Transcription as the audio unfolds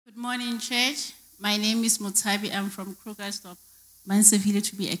morning, church. My name is Mutsabi. I'm from Krugersdorp, Manseville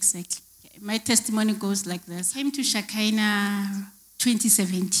to be exact. Okay. My testimony goes like this. I came to Shekinah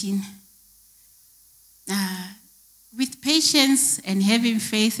 2017. With patience and having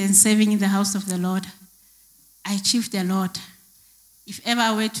faith and serving in the house of the Lord, I achieved a lot. If ever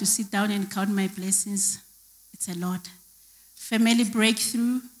I were to sit down and count my blessings, it's a lot. Family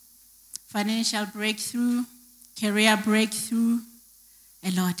breakthrough, financial breakthrough, career breakthrough,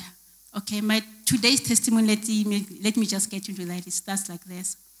 a lot. Okay, my today's testimony, let me just get into that. It starts like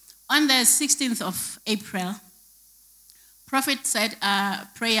this. On the 16th of April, Prophet said a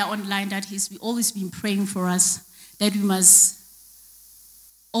prayer online that he's always been praying for us, that we must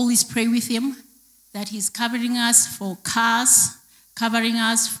always pray with him, that he's covering us for cars, covering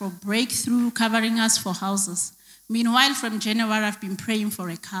us for breakthrough, covering us for houses. Meanwhile, from January, I've been praying for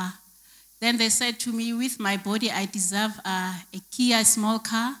a car. Then they said to me, with my body, I deserve a Kia, a small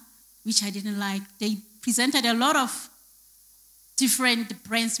car, which I didn't like. They presented a lot of different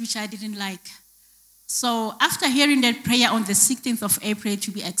brands, which I didn't like. So after hearing that prayer on the 16th of April, to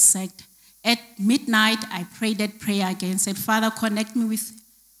be exact, at midnight, I prayed that prayer again, said, Father, connect me with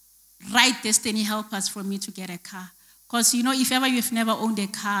right destiny helpers for me to get a car. Because, you know, if ever you've never owned a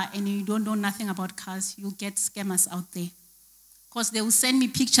car and you don't know nothing about cars, you'll get scammers out there. Because they will send me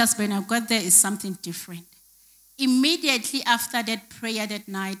pictures, but when I got there, it's something different. Immediately after that prayer that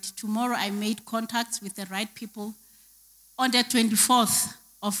night, tomorrow I made contacts with the right people. On the 24th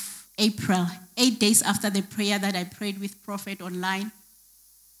of April, 8 days after the prayer that I prayed with Prophet online,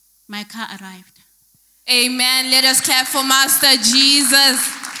 my car arrived. Amen. Let us clap for Master Jesus.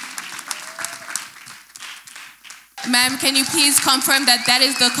 Ma'am, can you please confirm that that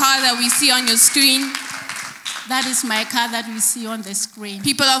is the car that we see on your screen? That is my car that we see on the screen.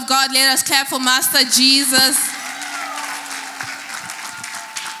 People of God, let us clap for Master Jesus.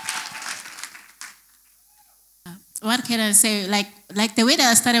 What can I say? Like the way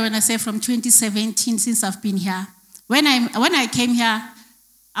that I started when I say from 2017, since I've been here. When I came here,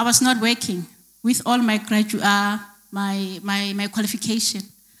 I was not working with all my my qualification.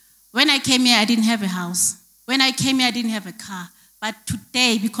 When I came here, I didn't have a house. When I came here, I didn't have a car. But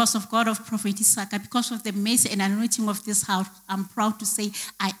today, because of God of Prophet Isaka, because of the mercy and anointing of this house, I'm proud to say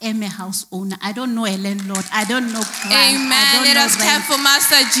I am a house owner. I don't know a landlord. I don't know crime. Amen. Let us clap for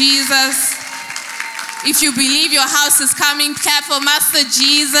Master Jesus. If you believe your house is coming, clap for Master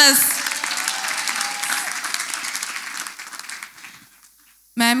Jesus.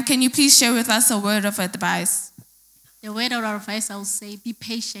 Ma'am, can you please share with us a word of advice? The word of advice, I will say, be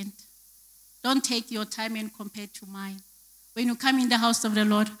patient. Don't take your time and compare to mine. When you come in the house of the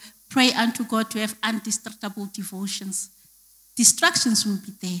Lord, pray unto God to have undistractable devotions. Distractions will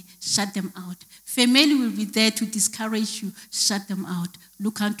be there, shut them out. Family will be there to discourage you, shut them out.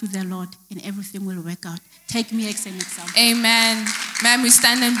 Look unto the Lord and everything will work out. Take me as an example. Amen. Ma'am, we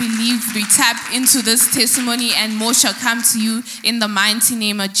stand and believe, we tap into this testimony and more shall come to you in the mighty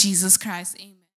name of Jesus Christ. Amen.